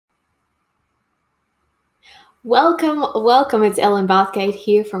Welcome. It's Ellen Bathgate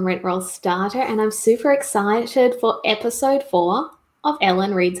here from Rent Roll Starter, and I'm super excited for episode 4 of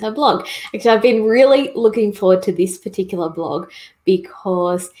Ellen Reads Her Blog. Actually, I've been really looking forward to this particular blog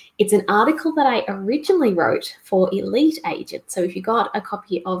because it's an article that I originally wrote for Elite Agent. So if you got a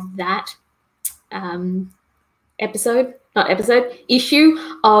copy of that issue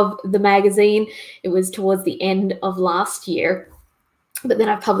of the magazine, it was towards the end of last year, but then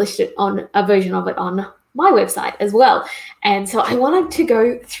I published it on a version of it on my website as well. And so I wanted to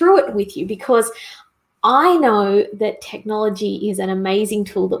go through it with you because I know that technology is an amazing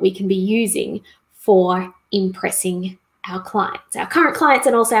tool that we can be using for impressing our clients, our current clients,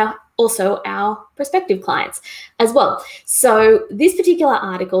 and also our prospective clients as well. So this particular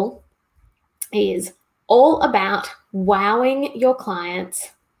article is all about wowing your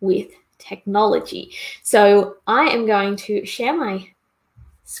clients with technology. So I am going to share my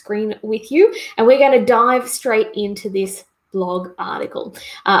screen with you, and we're going to dive straight into this blog article.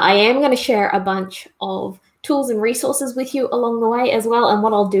 I am going to share a bunch of tools and resources with you along the way as well, and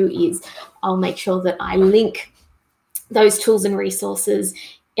what I'll do is I'll make sure that I link those tools and resources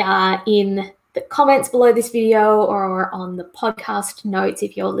in the comments below this video or on the podcast notes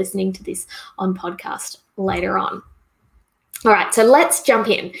if you're listening to this on podcast later on. All right, so let's jump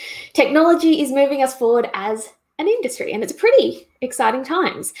in. Technology is moving us forward as an industry, and it's pretty exciting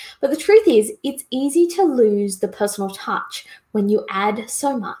times. But the truth is, it's easy to lose the personal touch when you add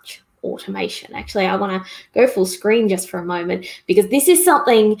so much automation. Actually, I want to go full screen just for a moment because this is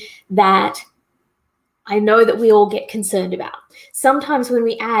something that I know that we all get concerned about. Sometimes when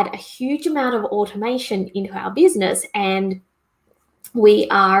we add a huge amount of automation into our business and we're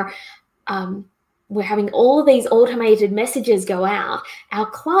having all of these automated messages go out, our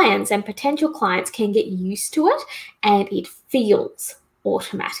clients and potential clients can get used to it and it feels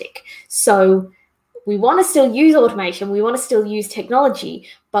automatic. So we want to still use automation, we want to still use technology,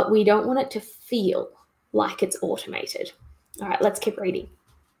 but we don't want it to feel like it's automated. All right, let's keep reading.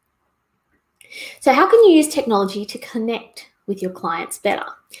 So how can you use technology to connect with your clients better?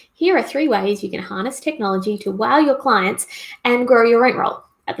 Here are 3 ways you can harness technology to wow your clients and grow your rent roll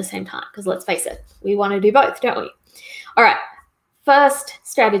at the same time, because let's face it, we want to do both, don't we? All right, first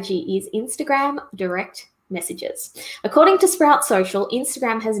strategy is Instagram direct messages. According to Sprout Social,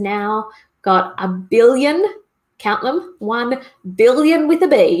 Instagram has now got 1 billion, count them, 1 billion with a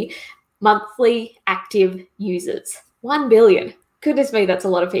B, monthly active users. 1 billion. Goodness me, that's a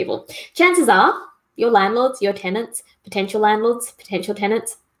lot of people. Chances are your landlords, your tenants, potential landlords, potential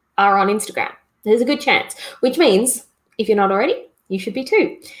tenants are on Instagram. There's a good chance, which means if you're not already, you should be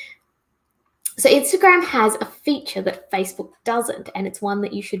too. So Instagram has a feature that Facebook doesn't, and it's one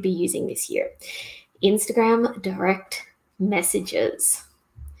that you should be using this year. Instagram direct messages.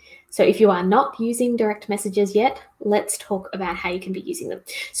 So if you are not using direct messages yet, let's talk about how you can be using them.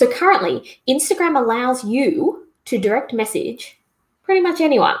 So currently, Instagram allows you to direct message pretty much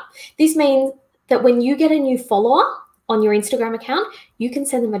anyone. This means that when you get a new follower on your Instagram account, you can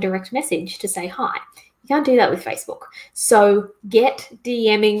send them a direct message to say hi. You can't do that with Facebook. So get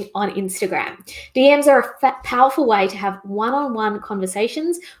DMing on Instagram. DMs are a powerful way to have one-on-one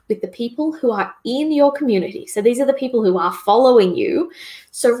conversations with the people who are in your community. So these are the people who are following you.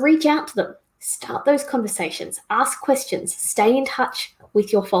 So reach out to them, start those conversations, ask questions, stay in touch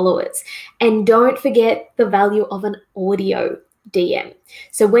with your followers. And don't forget the value of an audio DM.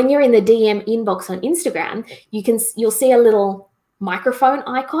 So when you're in the DM inbox on Instagram, you'll see a little microphone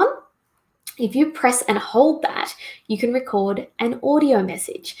icon. If you press and hold that, you can record an audio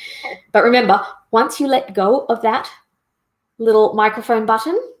message. But remember, once you let go of that little microphone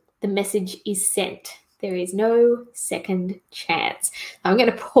button, the message is sent. There is no second chance. I'm going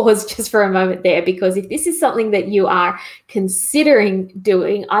to pause just for a moment there because if this is something that you are considering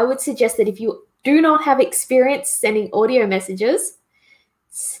doing, I would suggest that if you do not have experience sending audio messages,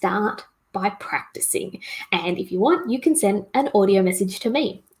 start by practicing. And if you want, you can send an audio message to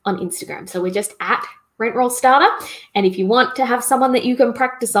me on Instagram. So we're just at Rent Roll Starter. And if you want to have someone that you can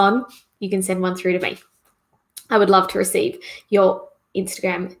practice on, you can send one through to me. I would love to receive your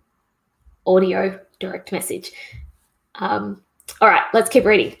Instagram audio direct message. All right, let's keep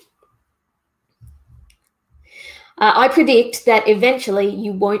reading. I predict that eventually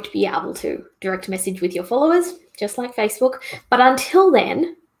you won't be able to direct message with your followers, just like Facebook. But until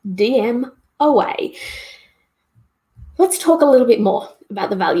then, DM away. Let's talk a little bit more about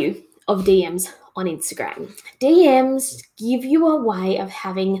the value of DMs on Instagram. DMs give you a way of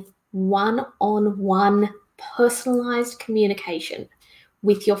having one-on-one personalized communication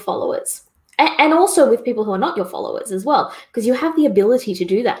with your followers and also with people who are not your followers as well, because you have the ability to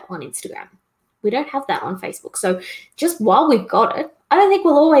do that on Instagram. We don't have that on Facebook. So just while we've got it, I don't think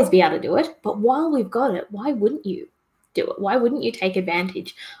we'll always be able to do it, but while we've got it, why wouldn't you do it? Why wouldn't you take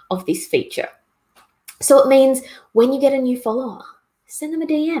advantage of this feature? So it means when you get a new follower, send them a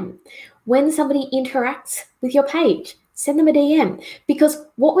DM. When somebody interacts with your page, send them a DM. Because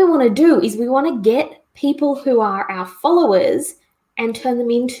what we want to do is we want to get people who are our followers and turn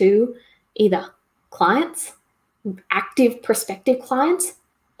them into either clients, active prospective clients,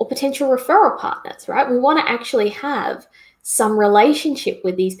 or potential referral partners, right? We want to actually have some relationship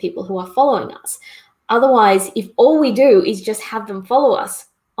with these people who are following us. Otherwise, if all we do is just have them follow us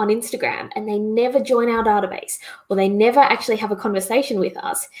on Instagram and they never join our database or they never actually have a conversation with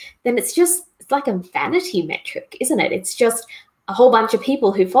us, then it's like a vanity metric, isn't it? It's just a whole bunch of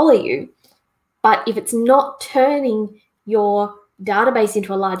people who follow you. But if it's not turning your database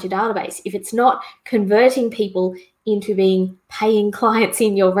into a larger database, if it's not converting people into being paying clients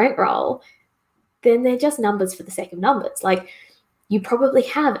in your rent roll, then they're just numbers for the sake of numbers. Like, you probably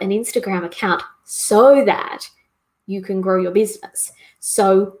have an Instagram account so that you can grow your business.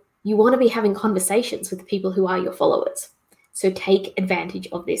 So you want to be having conversations with the people who are your followers. So take advantage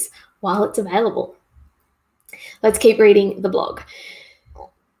of this while it's available. Let's keep reading the blog.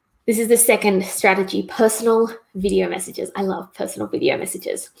 This is the second strategy, personal video messages. I love personal video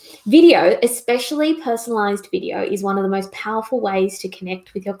messages. Video, especially personalized video, is one of the most powerful ways to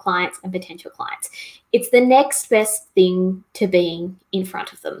connect with your clients and potential clients. It's the next best thing to being in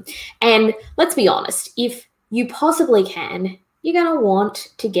front of them. And let's be honest, if you possibly can, you're going to want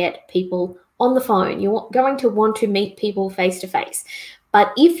to get people on the phone. You're going to want to meet people face to face.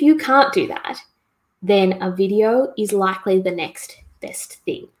 But if you can't do that, then a video is likely the next best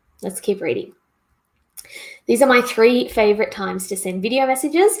thing. Let's keep reading. These are my 3 favorite times to send video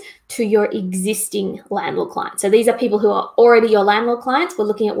messages to your existing landlord clients. So these are people who are already your landlord clients. We're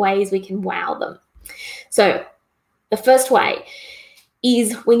looking at ways we can wow them. So the first way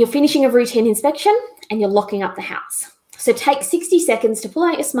is when you're finishing a routine inspection and you're locking up the house. So take 60 seconds to pull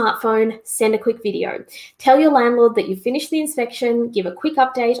out your smartphone, send a quick video. Tell your landlord that you've finished the inspection, give a quick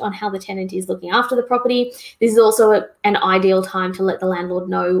update on how the tenant is looking after the property. This is also an ideal time to let the landlord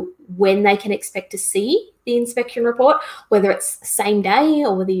know when they can expect to see the inspection report, whether it's same day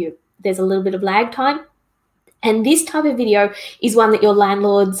or whether there's a little bit of lag time. And this type of video is one that your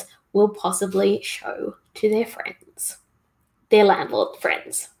landlords will possibly show to their friends, their landlord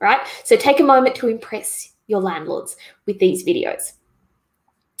friends, right? So take a moment to impress your landlords with these videos.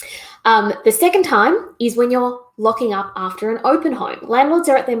 The second time is when you're locking up after an open home. Landlords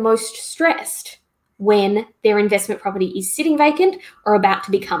are at their most stressed when their investment property is sitting vacant or about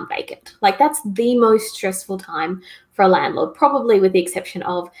to become vacant. Like, that's the most stressful time for a landlord, probably with the exception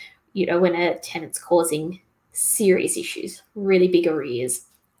of, when a tenant's causing serious issues, really big arrears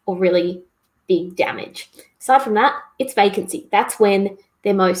or really big damage. Aside from that, it's vacancy. That's when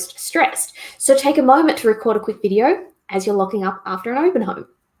they're most stressed. So take a moment to record a quick video as you're locking up after an open home.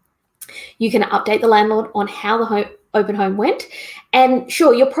 You can update the landlord on how the open home went. And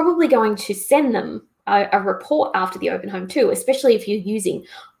sure, you're probably going to send them a report after the open home too, especially if you're using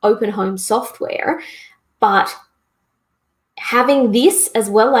open home software. But having this as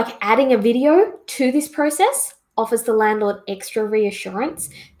well, like adding a video to this process, offers the landlord extra reassurance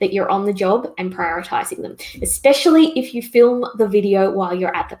that you're on the job and prioritizing them, especially if you film the video while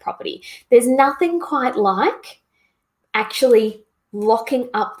you're at the property. There's nothing quite like actually locking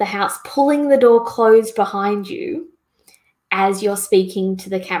up the house, pulling the door closed behind you as you're speaking to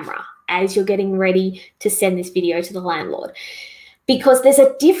the camera, as you're getting ready to send this video to the landlord. Because there's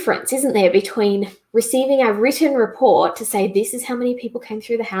a difference, isn't there, between receiving a written report to say this is how many people came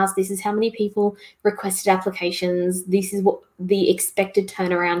through the house, this is how many people requested applications, this is what the expected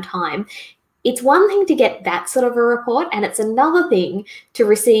turnaround time. It's one thing to get that sort of a report, and it's another thing to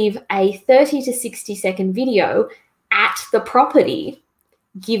receive a 30 to 60 second video at the property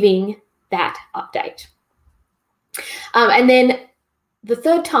giving that update. And then the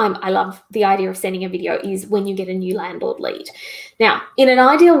third time I love the idea of sending a video is when you get a new landlord lead. Now, in an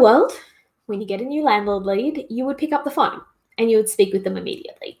ideal world, when you get a new landlord lead, you would pick up the phone and you would speak with them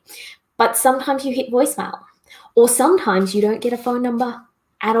immediately. But sometimes you hit voicemail, or sometimes you don't get a phone number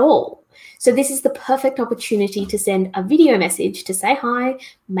at all. So this is the perfect opportunity to send a video message to say hi,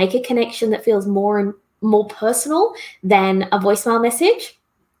 make a connection that feels more personal than a voicemail message.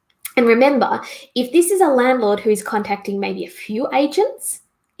 And remember, if this is a landlord who is contacting maybe a few agents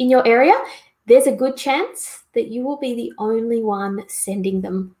in your area, there's a good chance that you will be the only one sending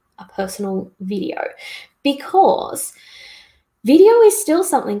them a personal video, because video is still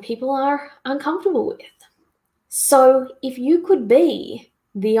something people are uncomfortable with. So if you could be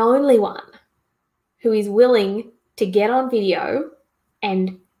the only one who is willing to get on video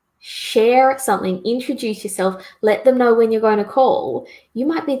and share something, introduce yourself, let them know when you're going to call, you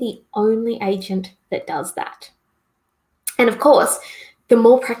might be the only agent that does that. And of course, the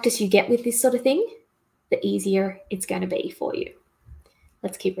more practice you get with this sort of thing, the easier it's going to be for you.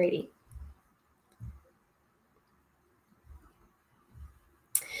 Let's keep reading.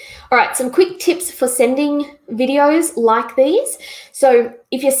 All right, some quick tips for sending videos like these. So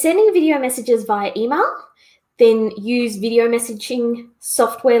if you're sending video messages via email, then use video messaging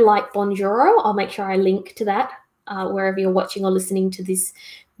software like Bonjoro. I'll make sure I link to that wherever you're watching or listening to this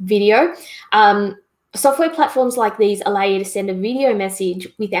video. Software platforms like these allow you to send a video message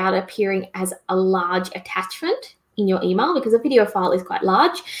without appearing as a large attachment in your email because a video file is quite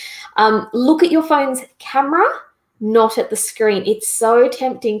large. Look at your phone's camera, not at the screen. It's so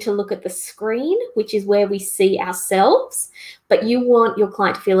tempting to look at the screen, which is where we see ourselves, but you want your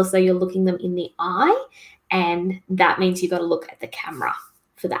client to feel as though you're looking them in the eye, and that means you've got to look at the camera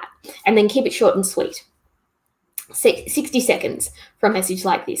for that. And then keep it short and sweet. 60 seconds for a message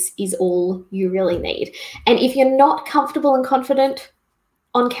like this is all you really need. And if you're not comfortable and confident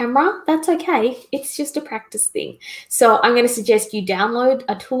on camera, that's okay. It's just a practice thing. So I'm going to suggest you download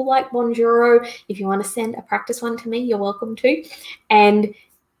a tool like Bonjoro. If you want to send a practice one to me, you're welcome to, and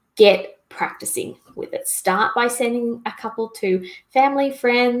get practicing with it. Start by sending a couple to family,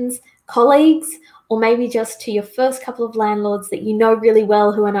 friends, colleagues, or maybe just to your first couple of landlords that you know really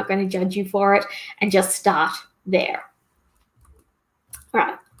well who are not going to judge you for it, and just start there. All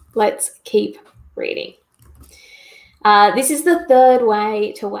right, let's keep reading. This is the third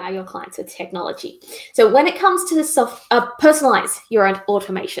way to wow your clients with technology. So when it comes to personalize your own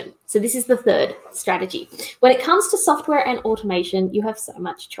automation. So this is the third strategy. When it comes to software and automation, you have so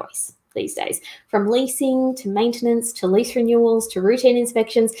much choice these days, from leasing to maintenance to lease renewals to routine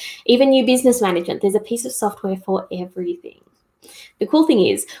inspections, even new business management. There's a piece of software for everything. The cool thing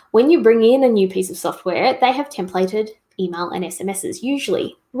is, when you bring in a new piece of software, they have templated email and SMSs,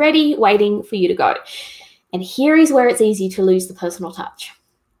 usually ready, waiting for you to go. And here is where it's easy to lose the personal touch.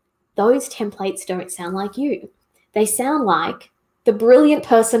 Those templates don't sound like you. They sound like the brilliant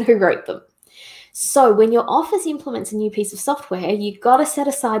person who wrote them. So when your office implements a new piece of software, you've got to set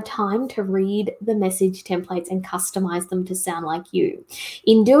aside time to read the message templates and customize them to sound like you.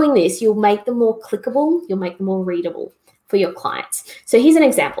 In doing this, you'll make them more clickable, you'll make them more readable for your clients. So here's an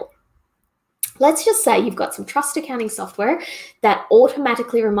example. Let's just say you've got some trust accounting software that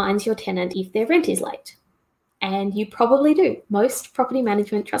automatically reminds your tenant if their rent is late. And you probably do. Most property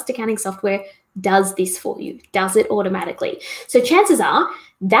management trust accounting software does this for you, does it automatically. So chances are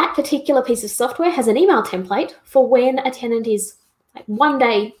that particular piece of software has an email template for when a tenant is like 1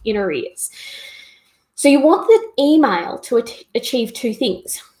 day in arrears. So you want the email to achieve two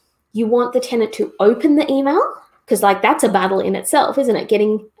things. You want the tenant to open the email, because like that's a battle in itself, isn't it?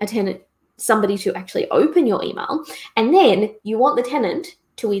 Getting somebody to actually open your email. And then you want the tenant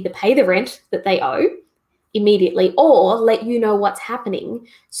to either pay the rent that they owe immediately or let you know what's happening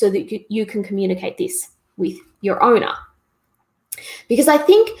so that you can communicate this with your owner. Because I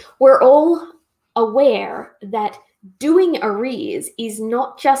think we're all aware that doing arrears is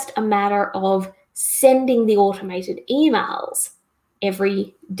not just a matter of sending the automated emails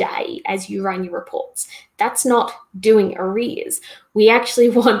every day as you run your reports. That's not doing arrears. We actually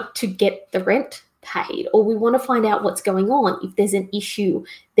want to get the rent paid, or we want to find out what's going on if there's an issue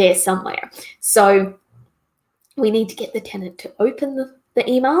there somewhere. So we need to get the tenant to open the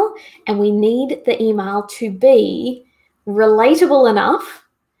email, and we need the email to be relatable enough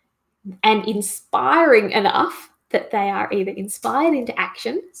and inspiring enough that they are either inspired into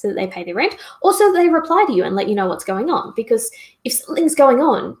action so that they pay their rent, or so that they reply to you and let you know what's going on. Because if something's going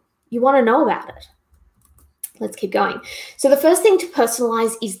on, you want to know about it. Let's keep going. So the first thing to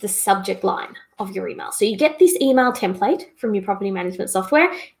personalize is the subject line of your email. So you get this email template from your property management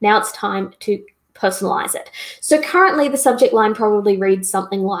software. Now it's time to personalize it. So currently the subject line probably reads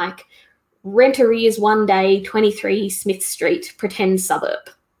something like rent arrears 1 day, 23 Smith Street, pretend suburb.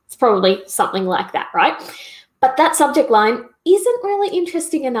 It's probably something like that, right? But that subject line isn't really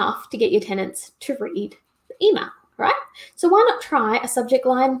interesting enough to get your tenants to read the email, right? So why not try a subject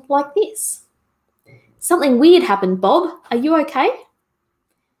line like this? Something weird happened, Bob. Are you okay?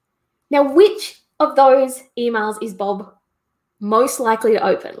 Now, which of those emails is Bob most likely to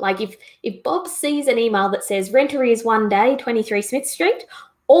open? Like if Bob sees an email that says rent arrears 1 day, 23 Smith Street,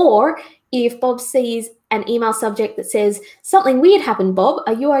 or if Bob sees an email subject that says something weird happened, Bob,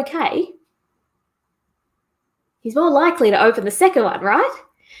 are you okay? He's more likely to open the second one, right?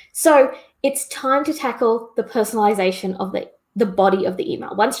 So it's time to tackle the personalization of the the body of the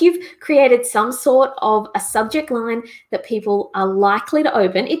email. Once you've created some sort of a subject line that people are likely to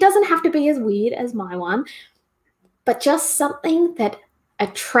open, it doesn't have to be as weird as my one, but just something that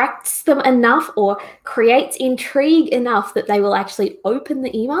attracts them enough or creates intrigue enough that they will actually open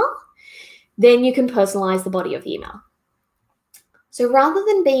the email, then you can personalize the body of the email. So rather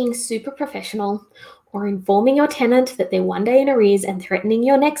than being super professional or informing your tenant that they're one day in arrears and threatening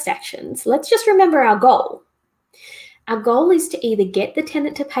your next actions, let's just remember our goal. Our goal is to either get the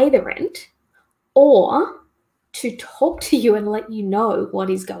tenant to pay the rent or to talk to you and let you know what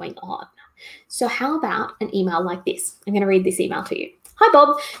is going on. So how about an email like this? I'm going to read this email to you. Hi,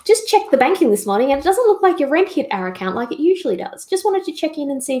 Bob. Just checked the banking this morning and it doesn't look like your rent hit our account like it usually does. Just wanted to check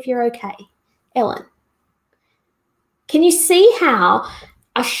in and see if you're okay. Ellen. Can you see how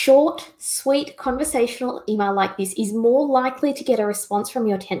a short, sweet, conversational email like this is more likely to get a response from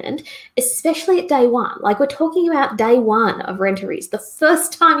your tenant, especially at day one? Like we're talking about day one of rent arrears, the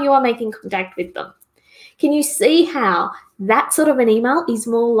first time you are making contact with them. Can you see how that sort of an email is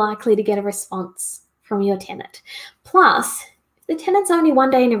more likely to get a response from your tenant? Plus, if the tenant's only one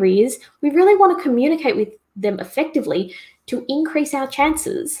day in arrears, we really want to communicate with them effectively to increase our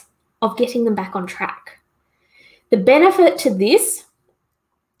chances of getting them back on track. The benefit to this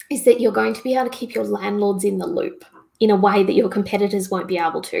is that you're going to be able to keep your landlords in the loop in a way that your competitors won't be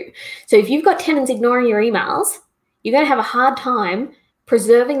able to. So if you've got tenants ignoring your emails, you're going to have a hard time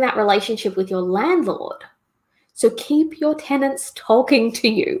preserving that relationship with your landlord. So keep your tenants talking to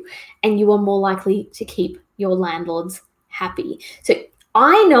you and you are more likely to keep your landlords happy. So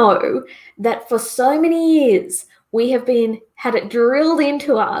I know that for so many years, we have had it drilled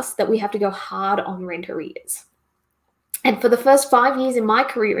into us that we have to go hard on rent arrears. And for the first 5 years in my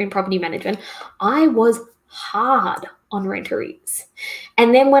career in property management, I was hard on rent arrears.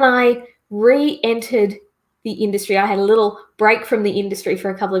 And then when I re-entered the industry, I had a little break from the industry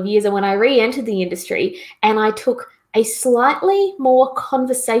for a couple of years. And when I re-entered the industry and I took a slightly more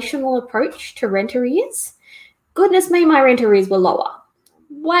conversational approach to rent arrears, goodness me, my rent arrears were lower,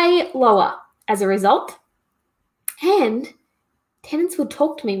 way lower as a result. And tenants would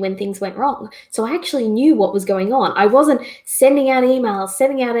talk to me when things went wrong. So I actually knew what was going on. I wasn't sending out emails,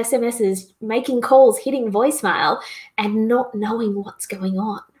 sending out SMSs, making calls, hitting voicemail, and not knowing what's going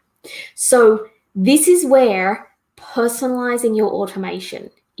on. So this is where personalizing your automation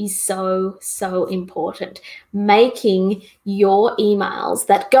is so, so important. Making your emails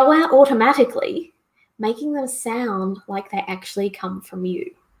that go out automatically, making them sound like they actually come from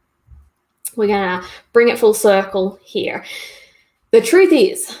you. We're going to bring it full circle here. The truth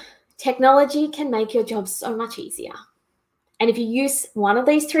is, technology can make your job so much easier. And if you use one of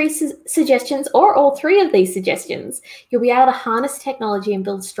these three suggestions or all three of these suggestions, you'll be able to harness technology and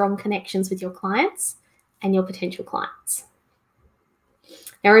build strong connections with your clients and your potential clients.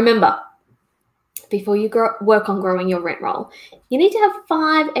 Now remember, before you work on growing your rent roll, you need to have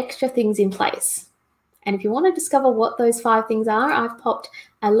 5 extra things in place. And if you want to discover what those 5 things are, I've popped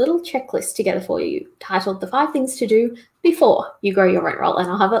a little checklist together for you titled The 5 Things to Do Before You Grow Your Rent Roll. And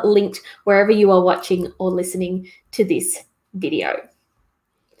I'll have it linked wherever you are watching or listening to this video.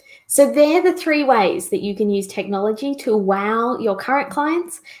 So they're the 3 ways that you can use technology to wow your current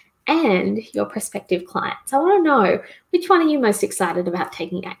clients and your prospective clients. I want to know, which one are you most excited about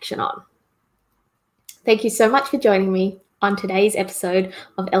taking action on? Thank you so much for joining me on today's episode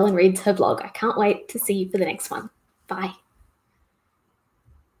of Ellen Reads Her Blog. I can't wait to see you for the next one. Bye.